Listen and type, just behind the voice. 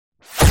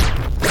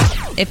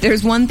If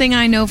there's one thing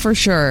I know for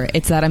sure,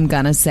 it's that I'm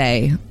gonna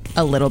say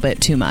a little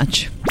bit too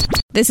much.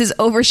 This is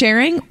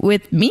Oversharing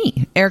with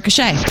me, Erica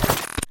Shea.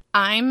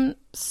 I'm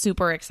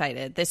super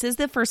excited. This is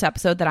the first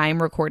episode that I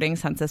am recording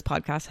since this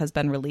podcast has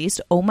been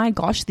released. Oh my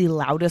gosh, the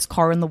loudest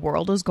car in the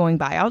world is going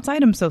by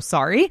outside. I'm so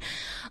sorry.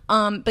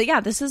 But yeah,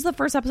 this is the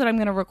first episode I'm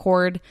going to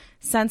record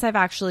since I've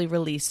actually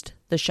released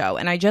the show.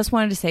 And I just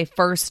wanted to say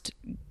first,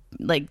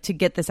 like, to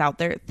get this out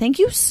there, thank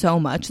you so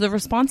much. The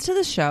response to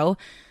the show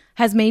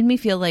has made me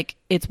feel like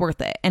it's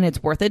worth it. And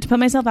it's worth it to put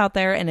myself out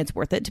there, and it's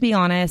worth it to be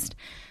honest.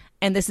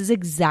 And this is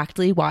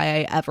exactly why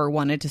I ever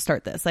wanted to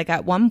start this. Like,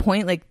 at one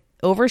point, like,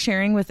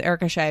 Oversharing with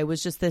Erica Shea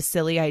was just this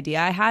silly idea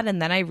I had. And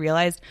then I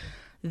realized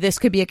this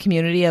could be a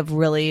community of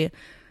really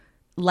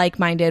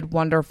like-minded,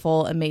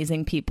 wonderful,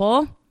 amazing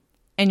people.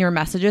 And your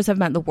messages have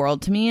meant the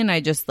world to me. And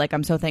I just, like,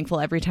 I'm so thankful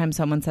every time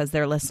someone says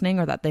they're listening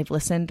or that they've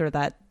listened or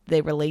that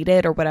they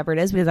related or whatever it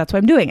is, because that's why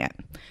I'm doing it.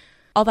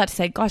 All that to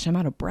say, gosh, I'm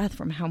out of breath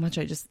from how much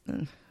I just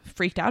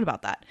freaked out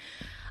about that.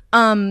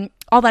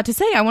 All that to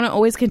say, I want to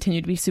always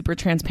continue to be super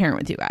transparent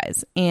with you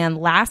guys. And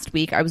last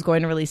week I was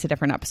going to release a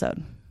different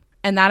episode.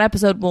 And that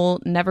episode will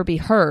never be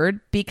heard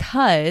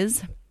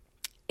because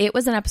it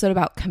was an episode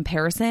about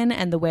comparison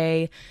and the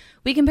way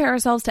we compare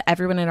ourselves to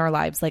everyone in our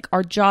lives, like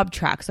our job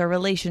tracks, our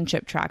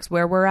relationship tracks,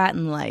 where we're at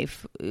in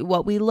life,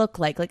 what we look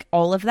like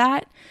all of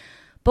that.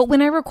 But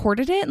when I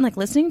recorded it and like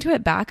listening to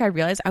it back, I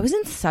realized I was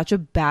in such a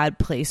bad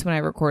place when I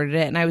recorded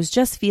it. And I was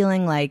just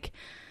feeling like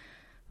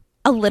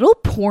a little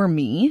poor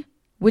me,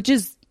 which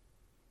is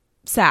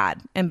sad.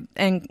 And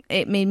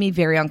it made me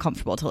very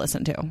uncomfortable to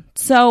listen to.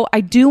 So I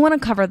do want to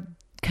cover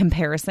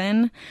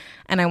comparison,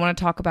 and I want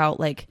to talk about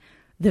like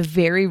the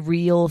very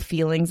real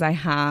feelings I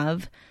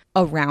have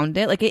around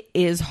it. Like, it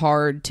is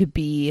hard to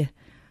be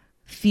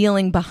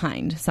feeling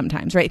behind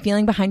sometimes, right?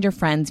 Feeling behind your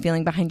friends,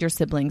 feeling behind your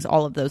siblings,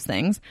 all of those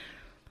things.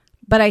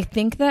 But I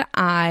think that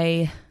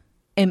I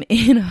am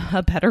in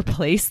a better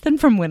place than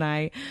from when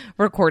I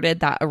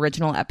recorded that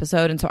original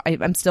episode. And so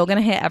I'm still going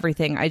to hit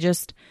everything. I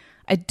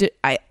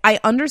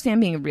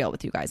understand being real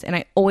with you guys, and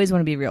I always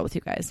want to be real with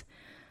you guys.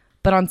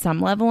 But on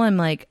some level, I'm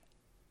like,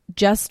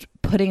 just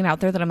putting it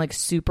out there that I'm like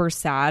super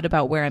sad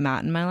about where I'm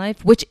at in my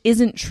life, which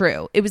isn't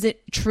true. It was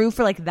true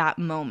for like that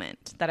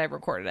moment that I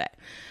recorded it.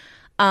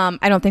 I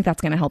don't think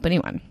that's going to help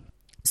anyone.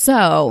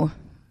 So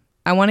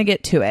I want to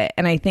get to it.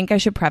 And I think I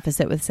should preface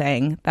it with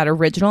saying that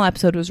original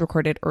episode was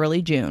recorded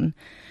early June.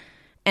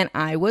 And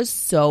I was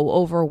so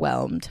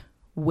overwhelmed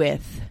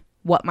with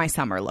what my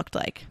summer looked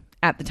like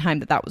at the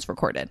time that was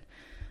recorded.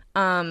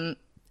 And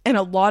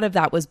a lot of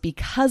that was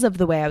because of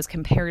the way I was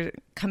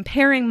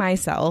comparing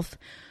myself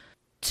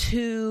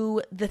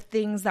to the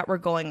things that were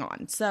going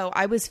on. So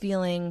I was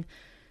feeling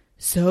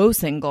so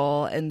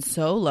single and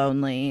so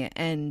lonely.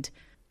 And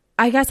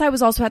I guess I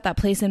was also at that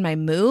place in my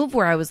move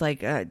where I was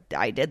like,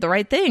 I did the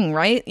right thing,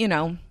 right? You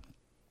know?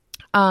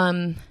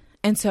 And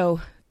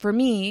so for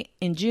me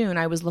in June,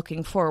 I was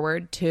looking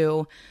forward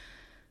to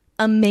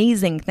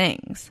amazing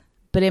things.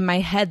 But in my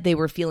head, they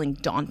were feeling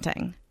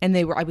daunting, and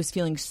I was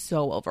feeling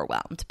so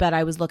overwhelmed. But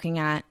I was looking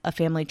at a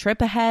family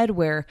trip ahead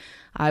where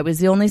I was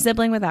the only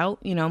sibling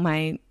without,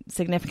 my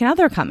significant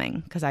other coming,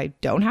 because I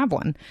don't have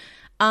one.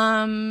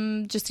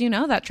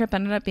 That trip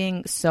ended up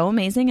being so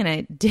amazing, and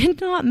it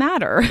did not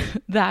matter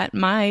that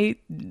my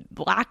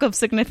lack of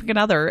significant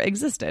other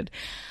existed.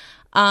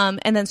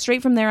 And then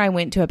straight from there, I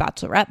went to a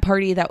bachelorette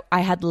party that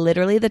I had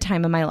literally the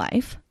time of my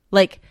life.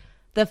 Like,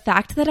 the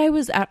fact that I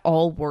was at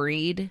all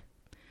worried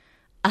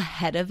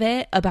ahead of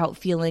it about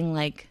feeling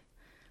like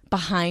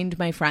behind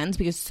my friends,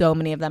 because so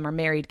many of them are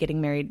married, getting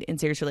married, in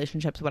serious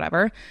relationships,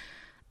 whatever.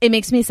 It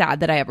makes me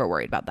sad that I ever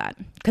worried about that,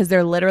 because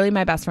they're literally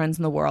my best friends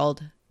in the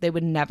world. They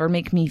would never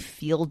make me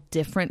feel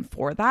different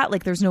for that.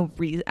 Like, there's no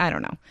reason. I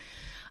don't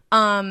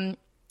know.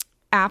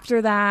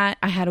 After that,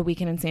 I had a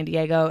weekend in San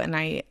Diego, and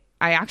I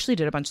actually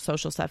did a bunch of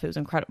social stuff. It was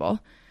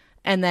incredible.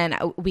 And then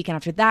a weekend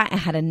after that, I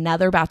had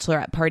another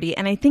bachelorette party.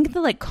 And I think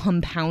the like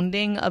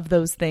compounding of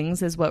those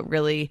things is what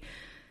really,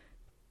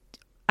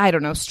 I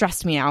don't know,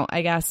 stressed me out,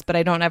 I guess. But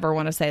I don't ever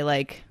want to say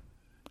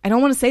I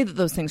don't want to say that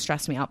those things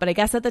stressed me out. But I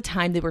guess at the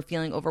time they were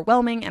feeling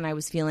overwhelming, and I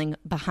was feeling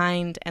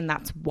behind. And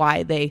that's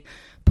why they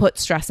put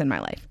stress in my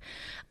life.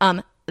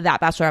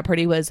 That bachelorette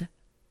party was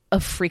a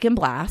freaking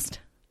blast.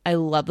 I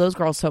love those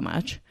girls so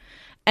much.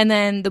 And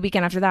then the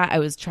weekend after that, I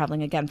was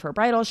traveling again for a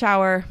bridal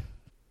shower.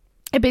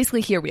 And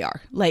basically, here we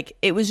are. Like,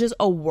 it was just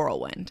a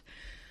whirlwind.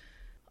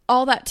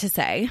 All that to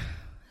say,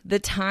 the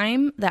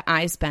time that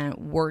I spent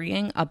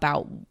worrying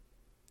about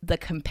the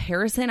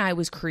comparison I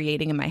was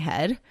creating in my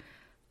head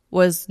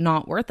was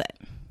not worth it.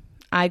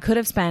 I could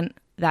have spent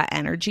that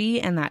energy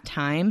and that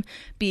time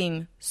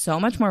being so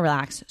much more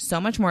relaxed,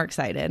 so much more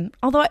excited.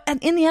 Although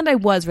in the end, I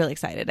was really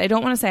excited. I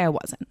don't want to say I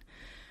wasn't.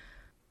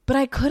 But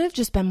I could have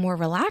just been more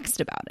relaxed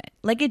about it.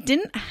 Like, it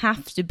didn't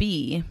have to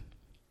be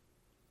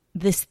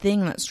this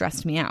thing that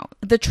stressed me out.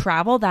 The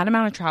travel, that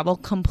amount of travel,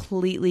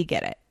 completely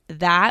get it.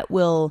 That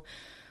will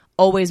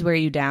always wear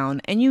you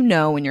down. And you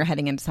know when you're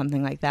heading into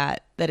something like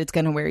that, that it's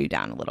going to wear you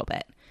down a little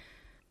bit.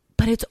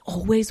 But it's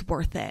always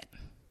worth it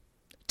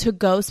to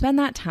go spend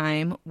that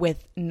time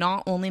with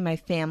not only my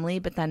family,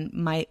 but then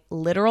my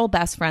literal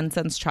best friend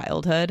since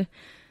childhood.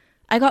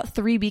 I got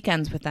 3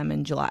 weekends with them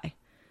in July.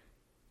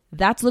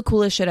 That's the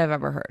coolest shit I've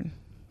ever heard.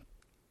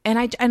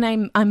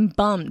 And I'm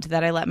bummed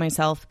that I let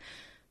myself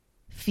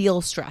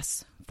feel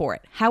stress for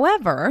it.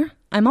 However,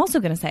 I'm also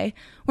going to say,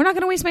 we're not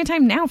going to waste my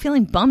time now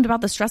feeling bummed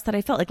about the stress that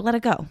I felt. Like, let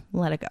it go.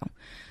 Let it go.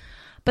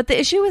 But the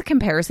issue with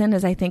comparison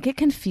is I think it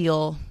can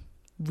feel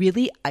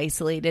really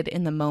isolated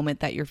in the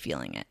moment that you're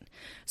feeling it.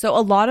 So a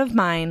lot of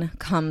mine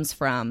comes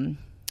from,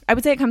 I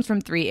would say it comes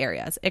from 3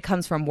 areas. It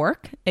comes from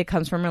work, it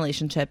comes from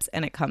relationships,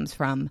 and it comes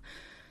from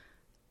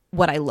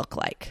what I look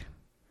like.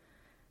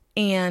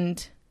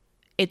 And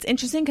it's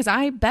interesting because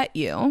I bet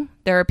you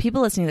there are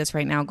people listening to this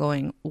right now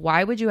going,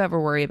 why would you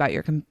ever worry about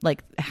your,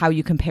 like how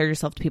you compare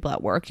yourself to people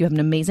at work? You have an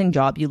amazing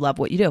job. You love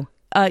what you do.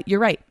 You're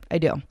right. I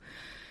do.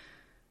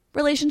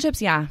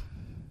 Relationships. Yeah.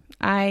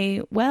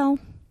 So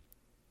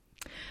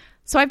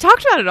I've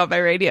talked about it on my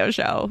radio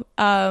show.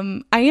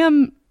 I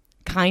am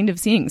kind of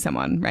seeing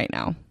someone right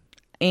now.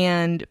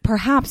 And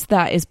perhaps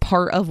that is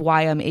part of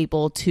why I'm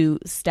able to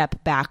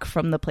step back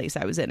from the place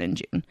I was in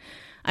June.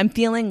 I'm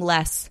feeling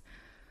less,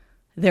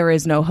 there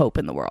is no hope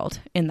in the world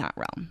in that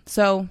realm.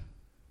 So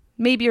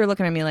maybe you're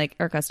looking at me like,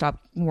 Erica, stop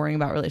worrying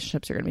about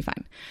relationships. You're going to be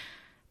fine.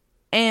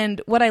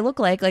 And what I look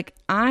like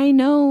I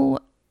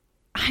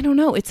don't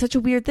know. It's such a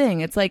weird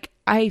thing. It's like,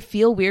 I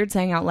feel weird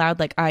saying out loud,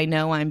 like, I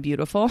know I'm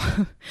beautiful,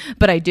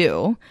 but I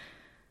do.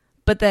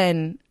 But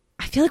then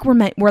I feel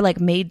like we're like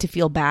made to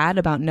feel bad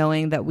about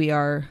knowing that we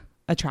are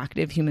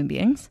attractive human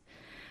beings.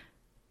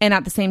 And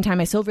at the same time,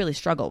 I still really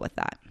struggle with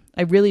that.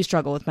 I really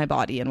struggle with my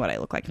body and what I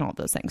look like and all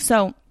those things.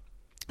 So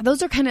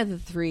those are kind of the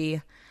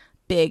 3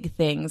 big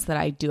things that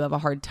I do have a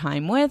hard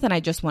time with. And I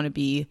just want to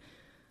be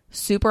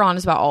super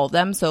honest about all of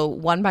them. So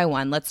one by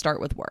one, let's start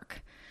with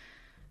work.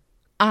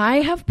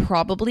 I have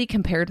probably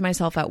compared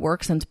myself at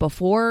work since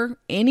before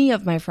any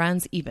of my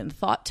friends even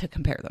thought to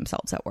compare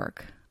themselves at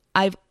work.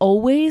 I've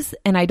always,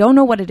 and I don't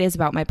know what it is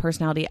about my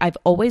personality, I've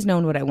always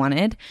known what I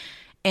wanted.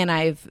 And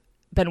I've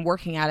been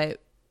working at it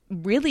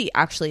really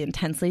actually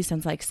intensely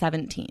since like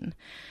 17.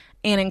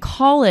 And in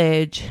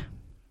college,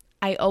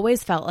 I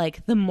always felt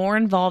like the more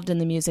involved in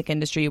the music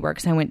industry you were,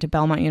 because I went to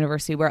Belmont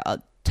University where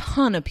a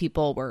ton of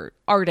people were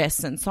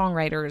artists and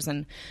songwriters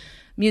and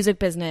music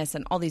business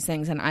and all these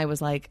things. And I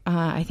was like,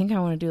 I think I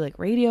want to do like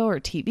radio or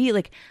TV.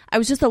 Like I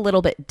was just a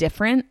little bit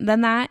different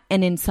than that.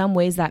 And in some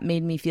ways that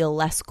made me feel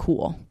less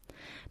cool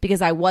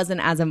because I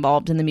wasn't as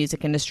involved in the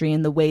music industry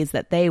in the ways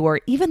that they were,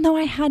 even though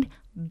I had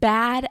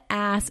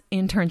badass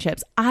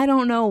internships. I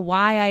don't know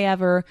why I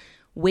ever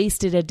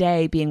wasted a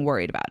day being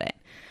worried about it.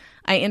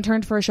 I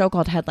interned for a show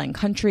called Headline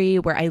Country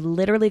where I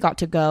literally got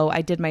to go.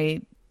 I did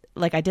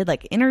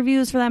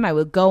interviews for them. I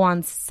would go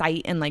on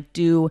site and like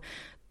do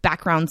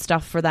background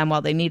stuff for them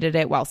while they needed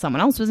it, while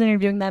someone else was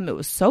interviewing them. It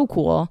was so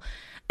cool.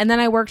 And then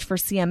I worked for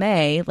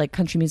CMA, like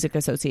Country Music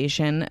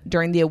Association,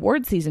 during the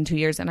award season 2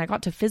 years. And I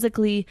got to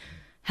physically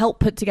help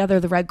put together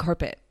the red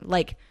carpet,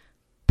 like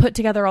put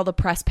together all the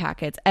press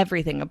packets,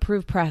 everything,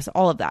 approved press,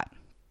 all of that.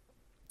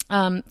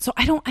 So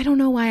I don't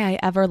know why I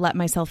ever let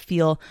myself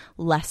feel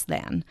less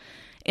than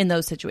in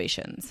those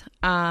situations.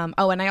 And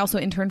I also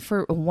interned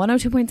for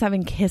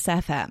 102.7 KISS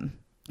FM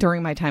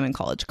during my time in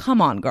college.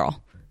 Come on,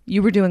 girl.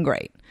 You were doing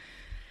great.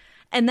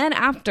 And then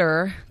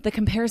after, the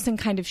comparison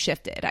kind of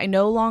shifted. I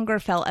no longer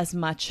felt as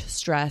much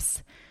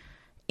stress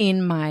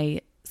in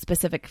my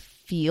specific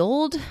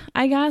field,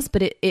 I guess,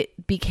 but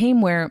it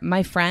became where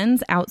my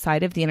friends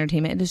outside of the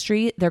entertainment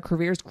industry, their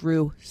careers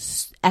grew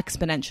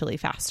exponentially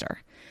faster.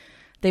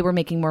 They were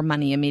making more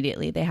money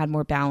immediately. They had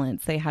more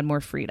balance. They had more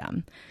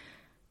freedom.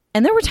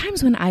 And there were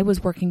times when I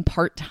was working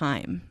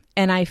part-time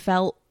and I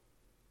felt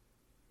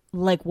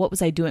like, what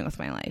was I doing with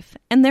my life?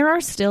 And there are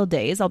still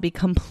days, I'll be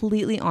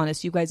completely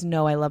honest. You guys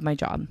know I love my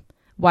job.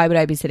 Why would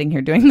I be sitting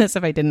here doing this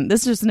if I didn't?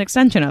 This is just an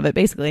extension of it,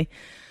 basically.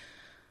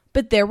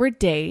 But there were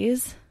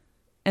days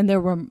and there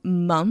were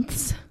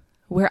months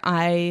where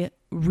I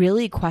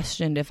really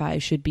questioned if I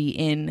should be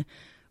in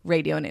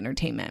radio and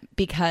entertainment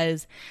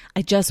because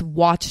I just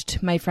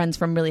watched my friends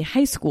from really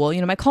high school.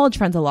 You know, my college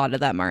friends, a lot of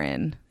them are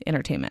in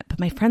entertainment, but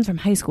my friends from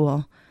high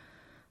school,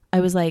 I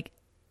was like,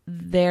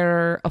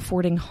 they're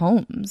affording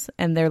homes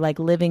and they're like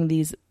living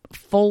these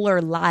fuller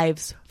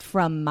lives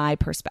from my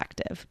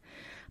perspective.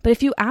 But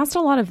if you asked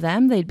a lot of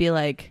them, they'd be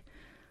like,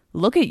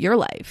 look at your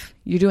life.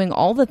 You're doing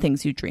all the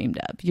things you dreamed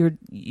of.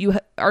 You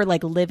are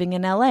like living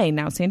in LA,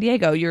 now San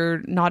Diego.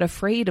 You're not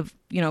afraid of,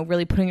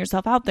 really putting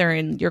yourself out there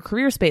in your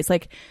career space.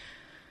 Like,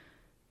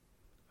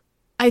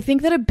 I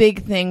think that a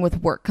big thing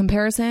with work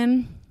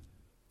comparison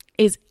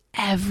is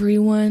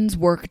everyone's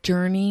work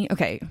journey.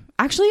 Okay,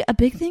 actually a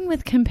big thing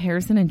with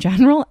comparison in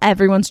general,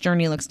 everyone's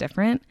journey looks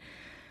different.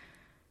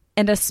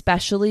 And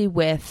especially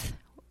with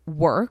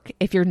work,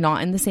 if you're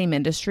not in the same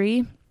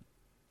industry,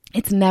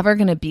 it's never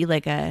going to be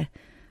like a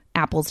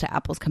apples to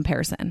apples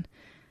comparison.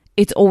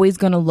 It's always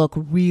going to look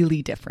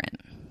really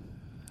different.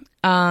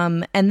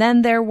 And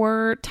then there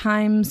were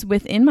times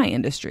within my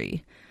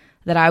industry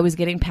that I was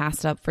getting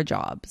passed up for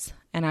jobs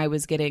and I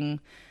was getting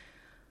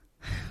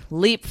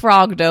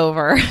leapfrogged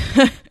over.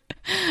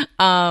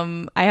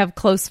 I have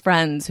close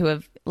friends who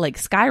have like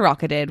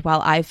skyrocketed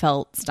while I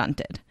felt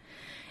stunted.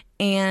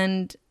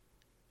 And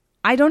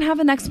I don't have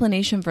an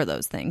explanation for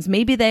those things.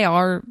 Maybe they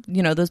are,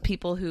 those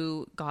people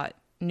who got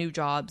new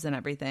jobs and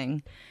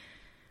everything,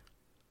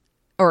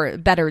 or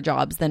better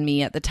jobs than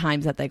me at the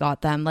times that they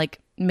got them. Like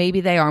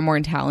maybe they are more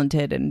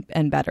talented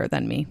and better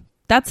than me.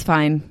 That's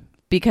fine,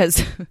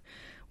 because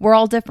we're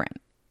all different.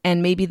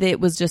 And maybe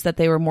it was just that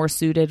they were more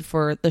suited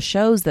for the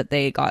shows that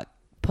they got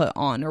put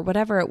on or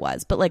whatever it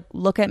was. But like,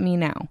 look at me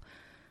now.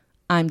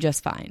 I'm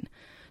just fine.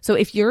 So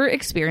if you're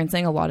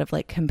experiencing a lot of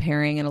like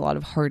comparing and a lot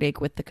of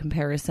heartache with the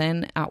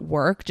comparison at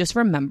work, just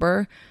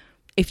remember,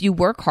 if you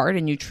work hard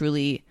and you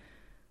truly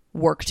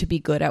work to be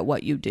good at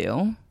what you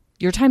do,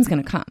 your time's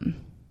going to come.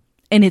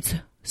 And it's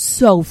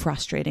so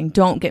frustrating.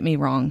 Don't get me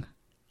wrong.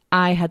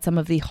 I had some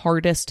of the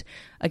hardest,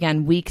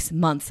 again, weeks,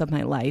 months of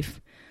my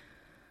life,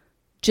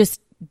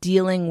 just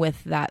dealing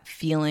with that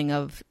feeling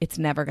of it's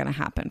never going to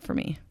happen for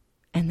me.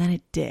 And then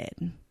it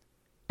did.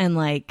 And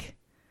like,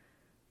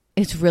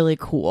 it's really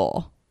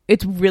cool.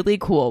 It's really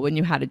cool when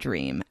you had a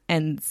dream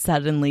and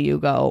suddenly you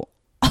go,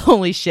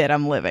 holy shit,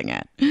 I'm living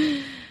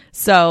it.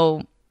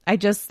 So I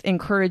just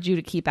encourage you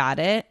to keep at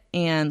it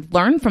and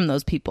learn from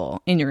those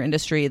people in your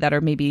industry that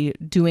are maybe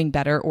doing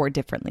better or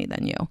differently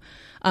than you.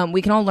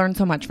 We can all learn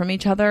so much from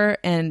each other.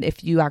 And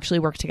if you actually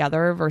work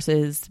together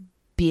versus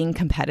being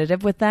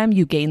competitive with them,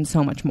 you gain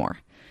so much more.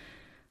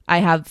 I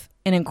have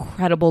an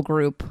incredible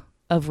group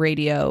of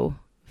radio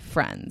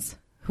friends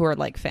who are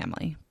like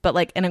family, but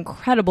like an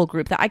incredible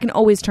group that I can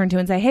always turn to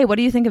and say, hey, what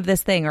do you think of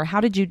this thing? Or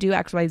how did you do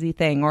XYZ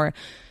thing? Or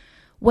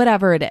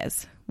whatever it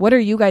is. What are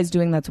you guys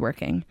doing that's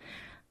working?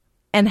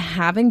 And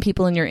having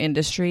people in your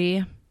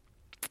industry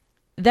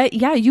that,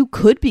 yeah, you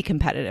could be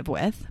competitive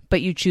with,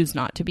 but you choose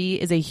not to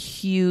be, is a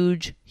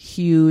huge,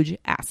 huge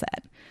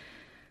asset.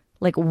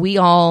 Like we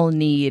all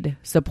need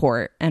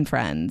support and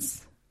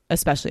friends,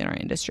 especially in our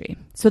industry.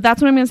 So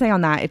that's what I'm going to say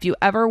on that. If you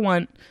ever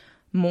want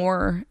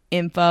more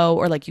info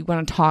or like you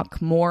want to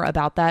talk more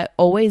about that,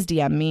 always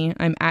DM me.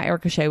 I'm at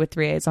Erica Shea with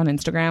 3 A's on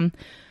Instagram.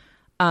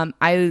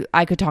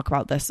 I could talk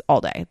about this all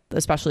day,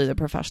 especially the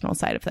professional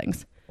side of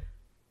things.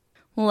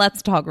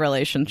 Let's talk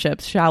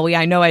relationships, shall we?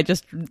 I know I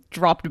just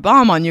dropped a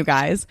bomb on you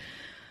guys.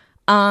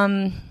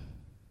 I'm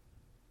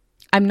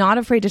not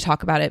afraid to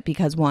talk about it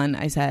because, one,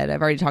 I said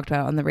I've already talked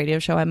about it on the radio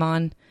show I'm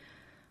on,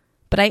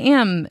 but I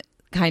am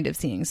kind of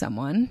seeing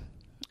someone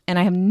and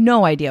I have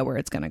no idea where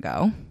it's going to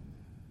go.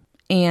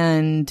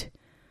 And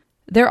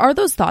there are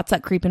those thoughts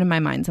that creep into my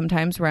mind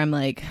sometimes where I'm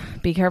like,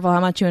 be careful how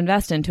much you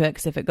invest into it,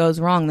 because if it goes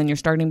wrong, then you're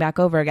starting back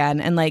over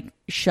again. And like,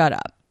 shut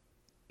up.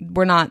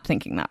 We're not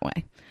thinking that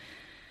way.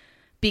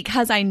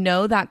 Because I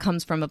know that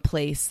comes from a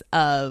place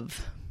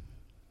of,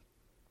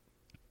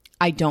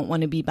 I don't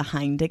want to be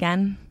behind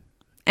again.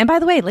 And by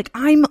the way, like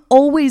I'm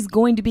always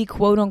going to be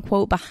quote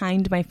unquote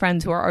behind my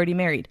friends who are already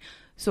married.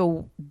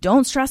 So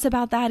don't stress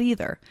about that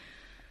either.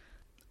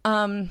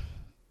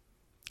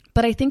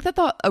 But I think that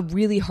a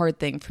really hard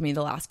thing for me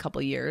the last couple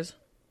of years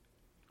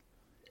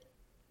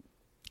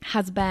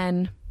has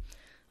been,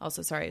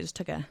 also sorry,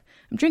 I'm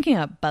drinking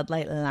a Bud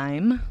Light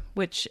Lime,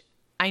 which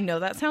I know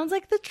that sounds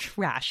like the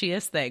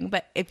trashiest thing,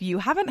 but if you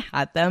haven't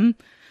had them,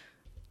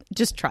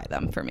 just try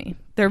them for me.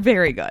 They're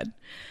very good.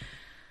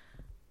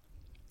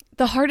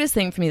 The hardest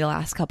thing for me the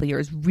last couple of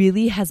years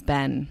really has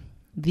been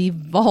the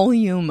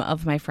volume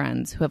of my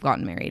friends who have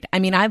gotten married. I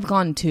mean, I've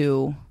gone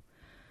to,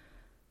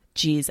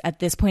 at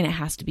this point it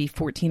has to be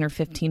 14 or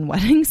 15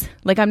 weddings.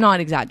 Like I'm not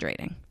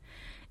exaggerating.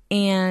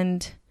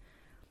 And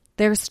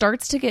there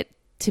starts to get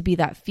to be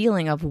that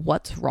feeling of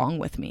what's wrong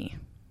with me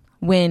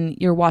when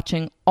you're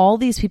watching all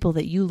these people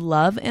that you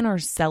love and are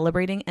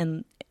celebrating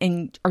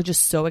and are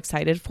just so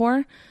excited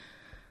for,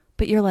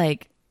 but you're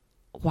like,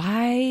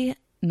 why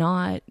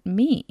not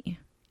me?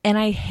 And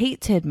I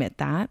hate to admit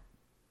that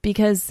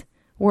because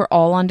we're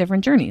all on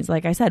different journeys.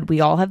 Like I said,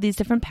 we all have these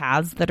different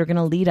paths that are going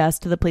to lead us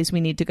to the place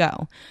we need to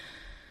go.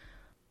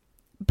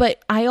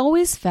 But I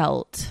always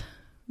felt,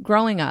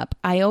 growing up,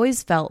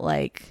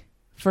 like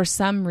for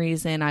some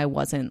reason I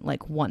wasn't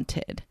like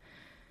wanted.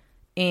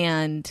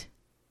 And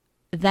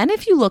then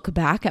if you look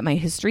back at my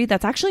history,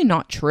 that's actually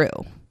not true.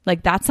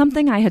 Like that's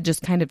something I had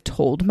just kind of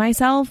told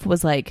myself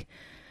was like,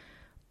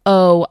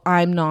 oh,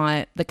 I'm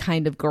not the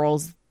kind of girl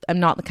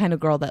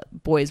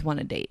that boys want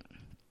to date.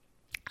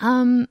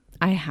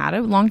 I had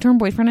a long-term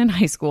boyfriend in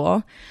high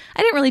school.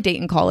 I didn't really date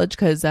in college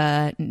because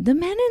the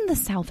men in the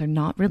South are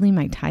not really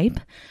my type.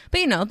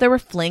 But, there were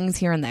flings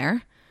here and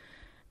there.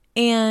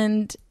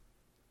 And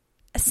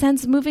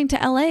since moving to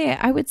LA,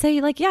 I would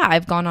say, like, yeah,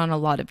 I've gone on a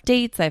lot of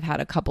dates. I've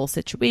had a couple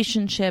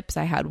situationships.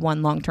 I had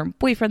one long-term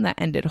boyfriend that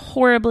ended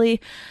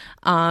horribly.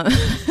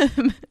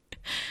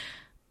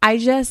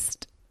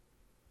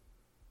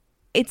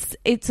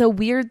 It's a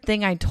weird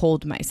thing I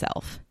told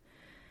myself.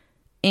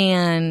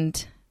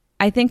 And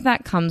I think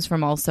that comes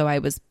from also I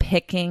was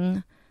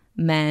picking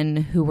men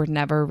who were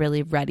never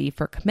really ready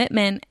for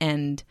commitment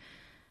and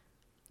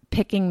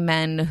picking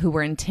men who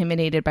were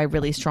intimidated by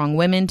really strong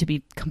women, to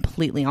be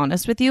completely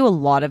honest with you. A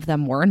lot of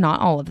them were,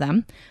 not all of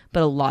them,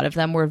 but a lot of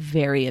them were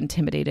very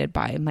intimidated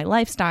by my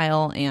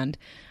lifestyle. And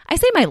I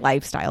say my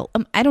lifestyle,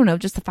 I don't know,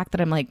 just the fact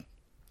that I'm like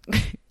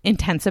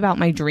intense about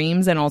my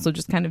dreams and also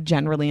just kind of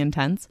generally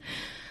intense.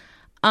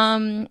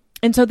 And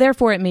so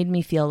therefore it made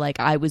me feel like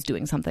I was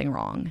doing something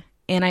wrong.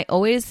 And I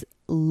always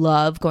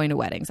love going to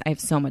weddings. I have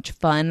so much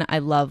fun. I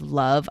love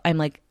love. I'm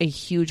like a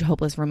huge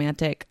hopeless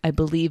romantic. I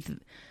believe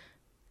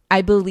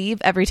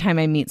every time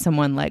I meet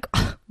someone, like,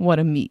 oh, what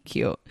a meet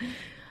cute.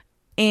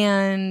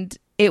 And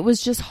it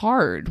was just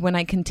hard when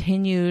I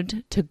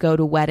continued to go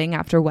to wedding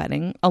after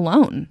wedding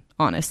alone,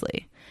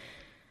 honestly.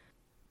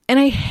 And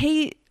I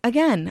hate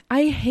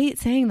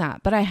saying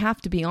that, but I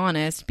have to be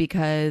honest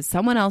because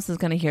someone else is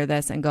going to hear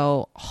this and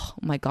go, oh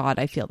my God,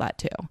 I feel that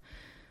too.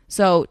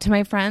 So to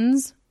my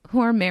friends who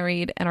are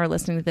married and are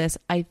listening to this,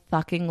 I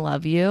fucking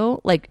love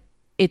you. Like,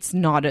 it's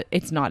not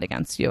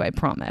against you, I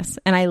promise.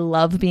 And I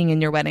love being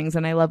in your weddings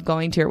and I love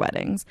going to your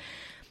weddings.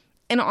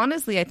 And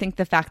honestly, I think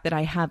the fact that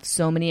I have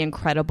so many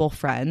incredible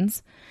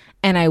friends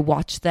and I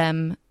watch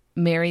them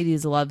marry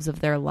these loves of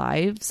their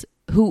lives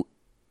who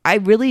I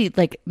really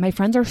like, my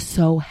friends are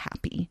so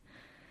happy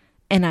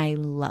and I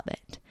love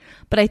it.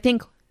 But I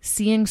think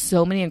seeing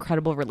so many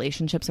incredible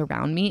relationships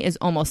around me is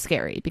almost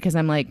scary because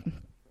I'm like,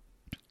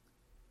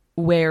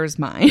 where's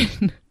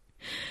mine?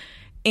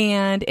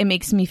 And it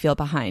makes me feel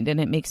behind and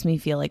it makes me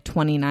feel like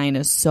 29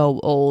 is so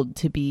old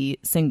to be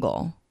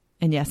single.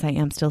 And yes, I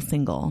am still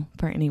single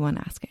for anyone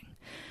asking.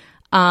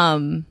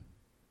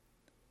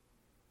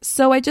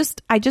 So I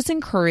just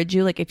encourage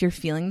you, like, if you're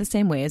feeling the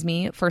same way as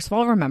me, first of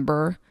all,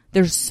 remember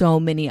there's so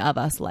many of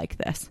us like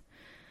this.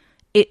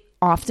 It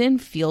often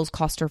feels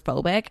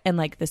claustrophobic and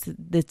like it's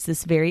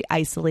this very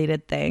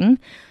isolated thing,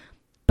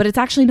 but it's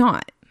actually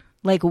not.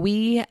 Like,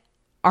 we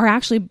are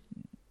actually,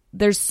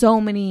 there's so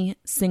many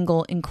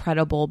single,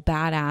 incredible,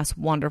 badass,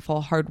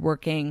 wonderful,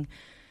 hardworking,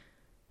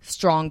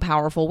 strong,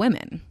 powerful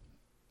women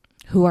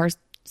who are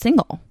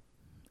single.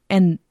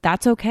 And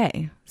that's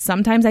okay.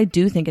 Sometimes I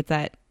do think it's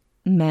that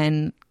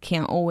men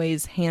can't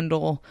always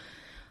handle.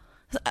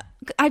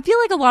 I feel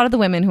like a lot of the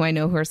women who I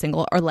know who are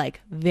single are like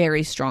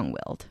very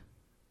strong-willed.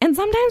 And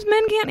sometimes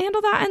men can't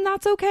handle that, and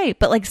that's okay.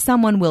 But like,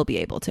 someone will be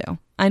able to.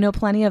 I know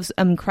plenty of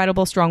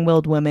incredible,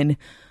 strong-willed women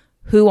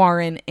who are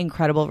in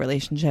incredible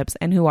relationships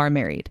and who are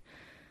married.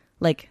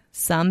 Like,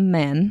 some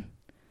men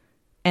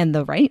and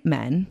the right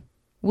men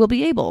will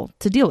be able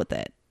to deal with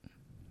it.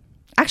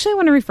 Actually, I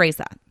want to rephrase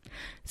that.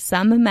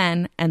 Some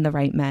men and the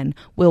right men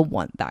will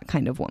want that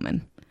kind of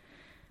woman.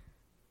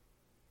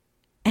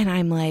 And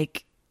I'm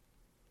like,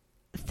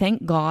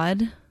 thank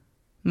God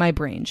my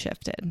brain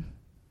shifted.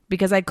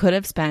 Because I could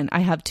have spent, I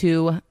have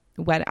 3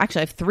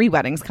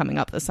 weddings coming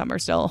up this summer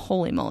still.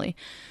 Holy moly.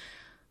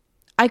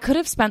 I could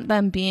have spent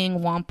them being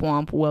womp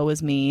womp, woe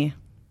is me,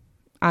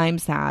 I'm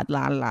sad,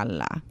 la la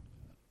la.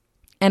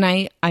 And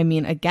I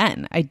mean,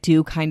 again, I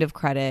do kind of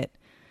credit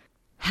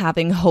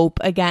having hope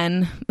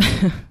again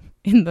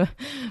in the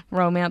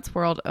romance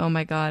world. Oh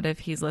my God, if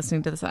he's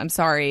listening to this, I'm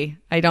sorry.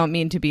 I don't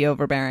mean to be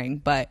overbearing,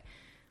 but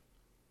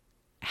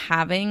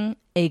having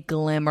a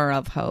glimmer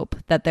of hope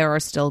that there are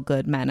still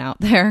good men out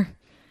there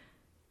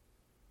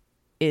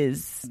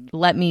is,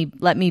 let me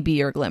be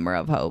your glimmer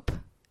of hope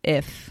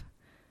if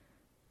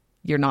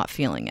you're not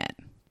feeling it.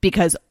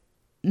 Because,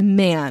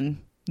 man,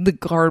 the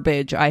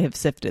garbage I have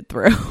sifted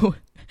through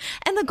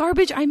and the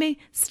garbage I may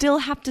still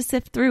have to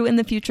sift through in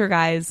the future,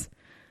 guys.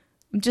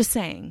 I'm just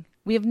saying,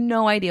 we have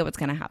no idea what's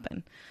going to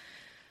happen.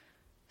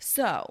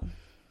 So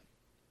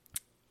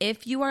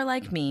if you are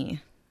like me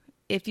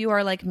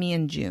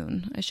in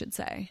June, I should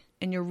say,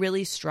 and you're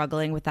really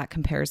struggling with that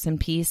comparison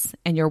piece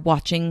and you're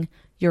watching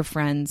your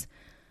friends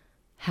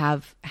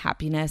have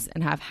happiness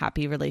and have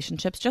happy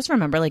relationships, just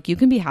remember, like, you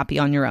can be happy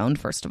on your own,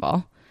 first of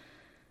all.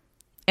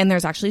 And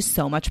there's actually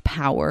so much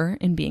power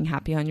in being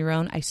happy on your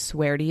own. I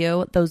swear to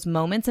you, those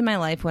moments in my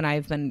life when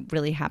I've been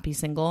really happy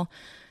single,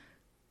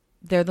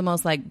 they're the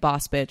most like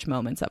boss bitch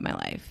moments of my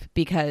life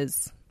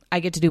because I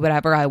get to do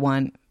whatever I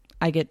want.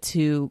 I get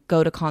to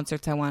go to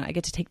concerts I want. I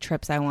get to take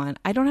trips I want.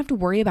 I don't have to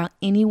worry about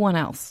anyone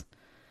else.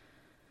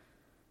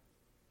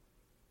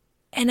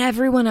 And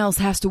everyone else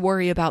has to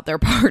worry about their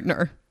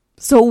partner.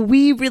 So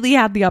we really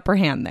had the upper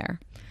hand there.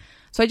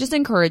 So I just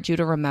encourage you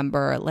to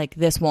remember, like,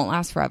 this won't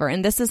last forever.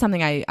 And this is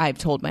something I've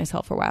told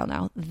myself for a while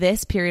now.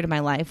 This period of my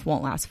life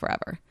won't last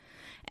forever.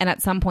 And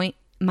at some point,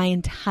 my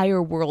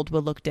entire world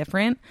will look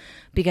different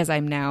because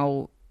I'm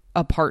now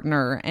a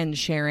partner and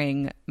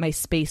sharing my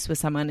space with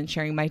someone and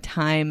sharing my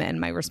time and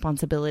my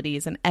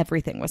responsibilities and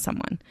everything with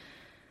someone.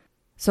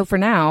 So for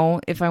now,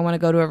 if I want to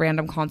go to a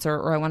random concert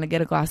or I want to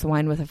get a glass of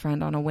wine with a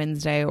friend on a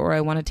Wednesday or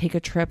I want to take a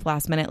trip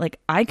last minute, like,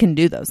 I can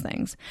do those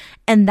things.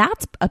 And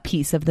that's a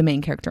piece of the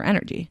main character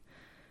energy.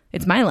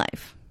 It's my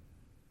life.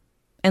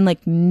 And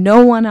like,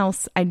 no one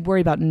else, I'd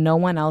worry about no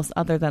one else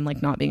other than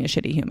like not being a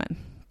shitty human.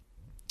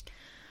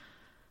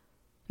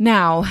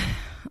 Now,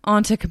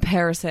 on to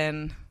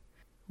comparison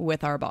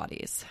with our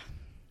bodies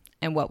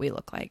and what we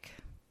look like.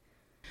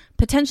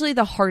 Potentially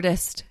the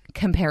hardest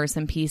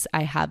comparison piece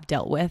I have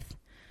dealt with.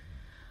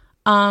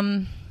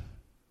 And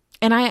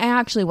I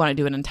actually want to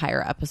do an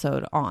entire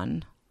episode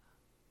on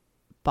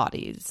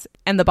bodies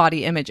and the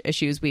body image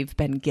issues we've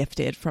been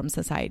gifted from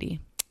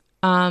society.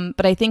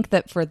 But I think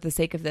that for the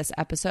sake of this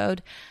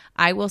episode,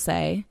 I will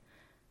say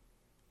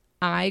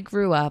I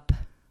grew up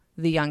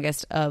the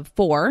youngest of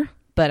 4,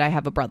 but I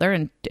have a brother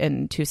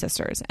and 2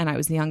 sisters, and I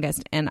was the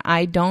youngest, and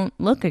I don't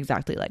look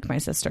exactly like my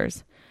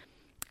sisters.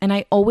 And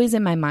I always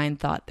in my mind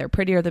thought they're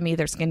prettier than me,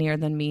 they're skinnier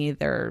than me,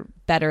 they're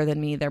better than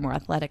me, they're more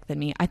athletic than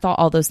me. I thought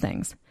all those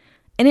things.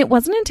 And it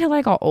wasn't until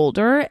I got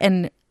older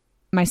and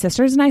my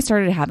sisters and I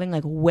started having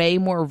like way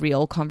more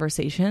real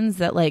conversations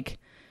that like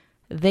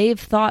they've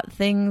thought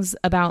things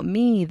about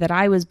me that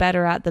I was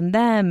better at than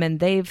them, and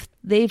they've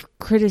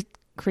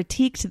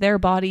critiqued their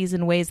bodies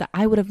in ways that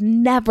I would have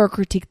never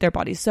critiqued their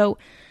bodies. So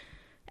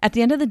at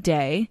the end of the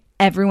day,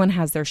 everyone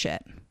has their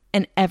shit,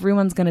 and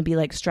everyone's going to be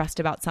like stressed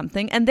about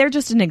something. And they're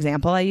just an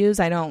example I use.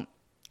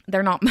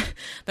 They're not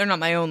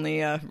my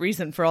only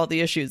reason for all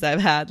the issues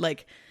I've had.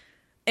 Like,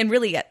 and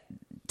really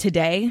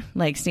today,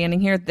 like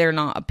standing here, they're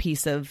not a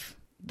piece of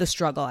the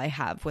struggle I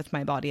have with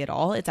my body at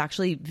all. It's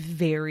actually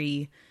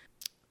very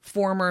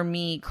former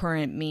me,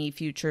 current me,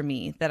 future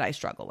me that I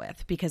struggle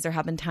with, because there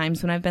have been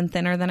times when I've been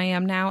thinner than I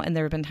am now, and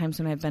there have been times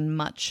when I've been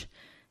much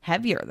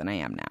heavier than I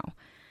am now.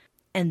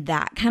 And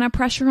that kind of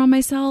pressure on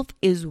myself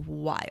is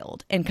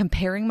wild. And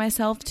comparing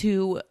myself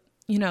to,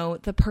 you know,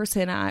 the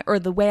person or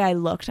the way I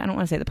looked, I don't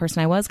want to say the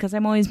person I was because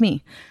I'm always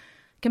me.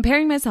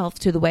 Comparing myself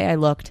to the way I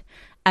looked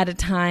at a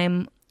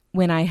time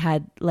when I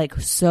had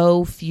like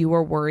so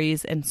fewer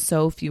worries and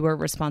so fewer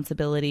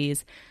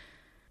responsibilities,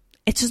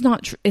 it's just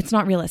not, it's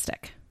not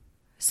realistic.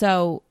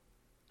 So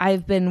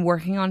I've been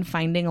working on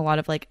finding a lot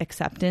of like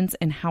acceptance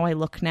in how I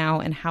look now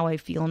and how I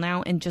feel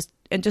now, and just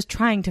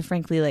trying to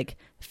frankly like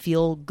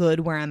feel good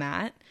where I'm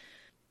at.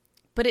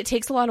 But it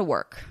takes a lot of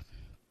work.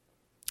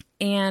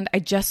 And I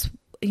just,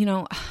 you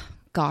know,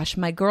 gosh,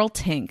 my girl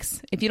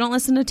Tinks, if you don't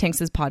listen to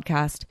Tinks's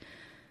podcast,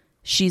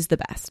 she's the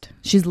best.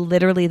 She's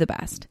literally the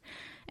best.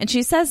 And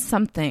she says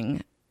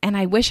something, and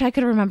I wish I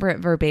could remember it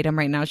verbatim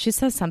right now. She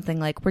says something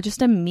like, we're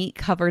just a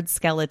meat-covered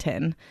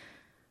skeleton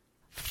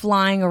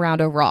flying around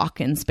a rock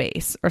in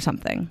space or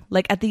something.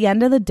 Like at the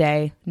end of the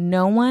day,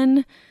 no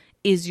one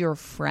is your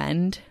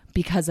friend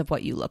because of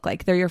what you look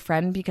like. They're your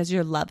friend because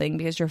you're loving,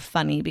 because you're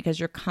funny, because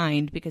you're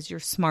kind, because you're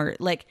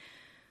smart. Like,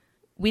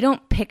 we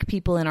don't pick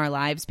people in our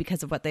lives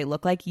because of what they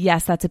look like.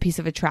 Yes, that's a piece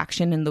of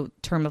attraction in the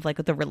term of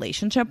like the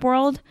relationship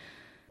world.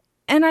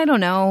 And I don't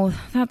know,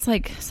 that's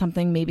like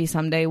something maybe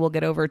someday we'll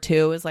get over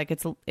too, is like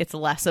it's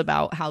less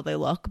about how they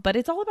look, but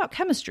it's all about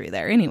chemistry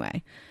there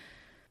anyway.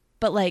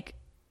 But like,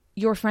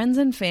 your friends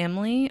and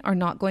family are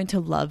not going to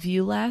love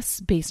you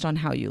less based on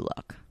how you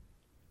look.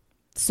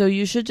 So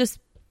you should just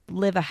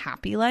live a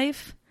happy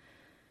life.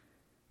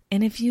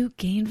 And if you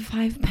gain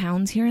 5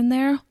 pounds here and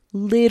there,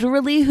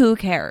 literally who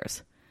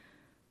cares?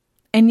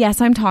 And yes,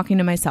 I'm talking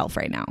to myself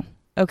right now.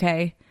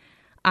 Okay.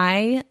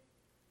 I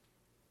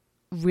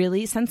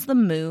really, since the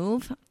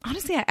move,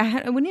 honestly,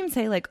 I wouldn't even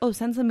say like, oh,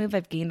 since the move,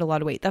 I've gained a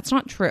lot of weight. That's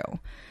not true.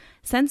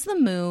 Since the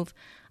move,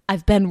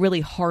 I've been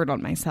really hard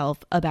on myself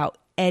about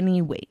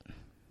any weight.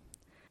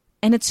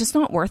 And it's just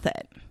not worth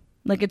it.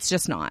 Like, it's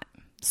just not.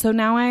 So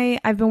now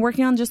I've been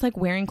working on just like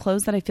wearing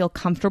clothes that I feel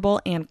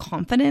comfortable and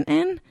confident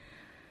in.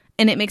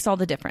 And it makes all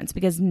the difference,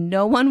 because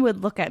no one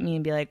would look at me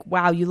and be like,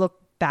 wow, you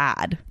look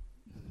bad.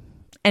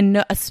 And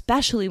no,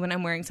 especially when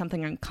I'm wearing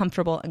something I'm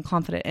comfortable and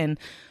confident in,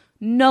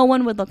 no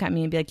one would look at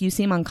me and be like, you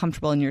seem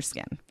uncomfortable in your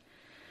skin.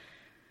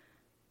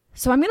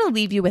 So I'm going to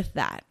leave you with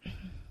that.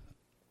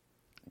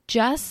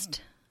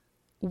 Just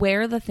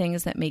wear the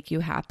things that make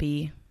you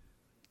happy.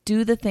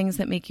 Do the things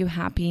that make you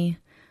happy.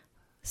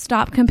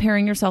 Stop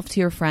comparing yourself to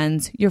your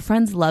friends. Your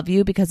friends love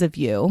you because of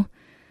you,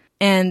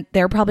 and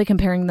they're probably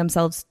comparing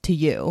themselves to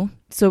you.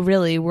 So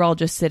really, we're all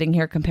just sitting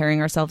here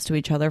comparing ourselves to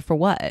each other for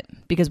what?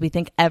 Because we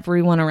think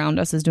everyone around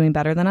us is doing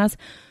better than us.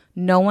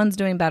 No one's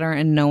doing better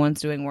and no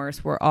one's doing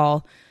worse. We're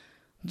all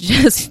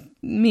just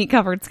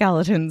meat-covered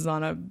skeletons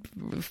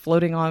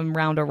floating on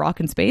around a rock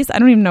in space. I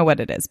don't even know what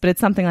it is, but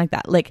it's something like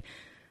that. Like,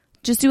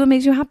 just do what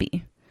makes you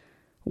happy.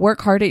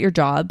 Work hard at your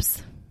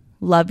jobs.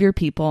 Love your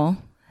people,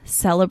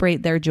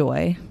 celebrate their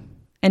joy,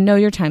 and know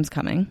your time's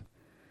coming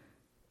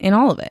in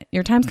all of it.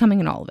 Your time's coming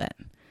in all of it.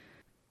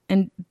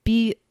 And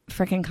be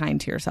freaking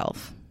kind to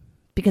yourself,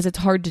 because it's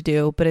hard to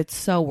do, but it's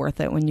so worth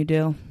it when you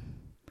do.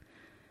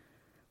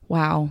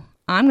 Wow.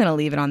 I'm going to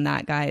leave it on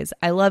that, guys.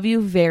 I love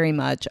you very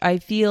much. I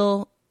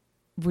feel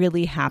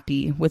really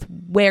happy with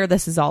where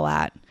this is all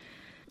at.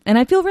 And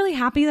I feel really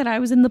happy that I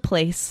was in the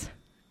place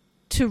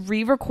to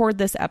re-record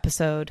this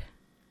episode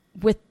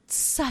with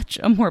such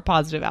a more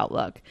positive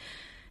outlook.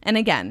 And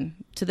again,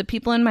 to the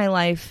people in my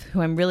life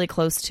who I'm really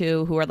close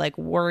to, who are like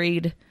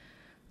worried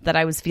that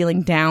I was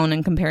feeling down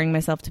and comparing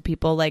myself to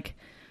people, like,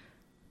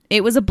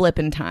 it was a blip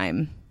in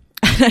time.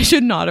 I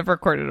should not have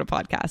recorded a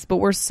podcast, but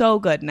we're so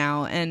good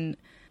now. And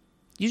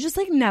you just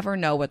like never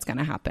know what's going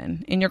to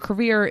happen in your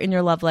career, in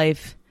your love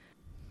life,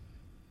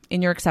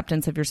 in your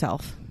acceptance of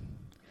yourself.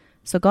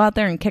 So go out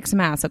there and kick some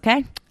ass,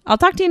 okay? I'll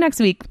talk to you next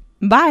week.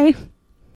 Bye.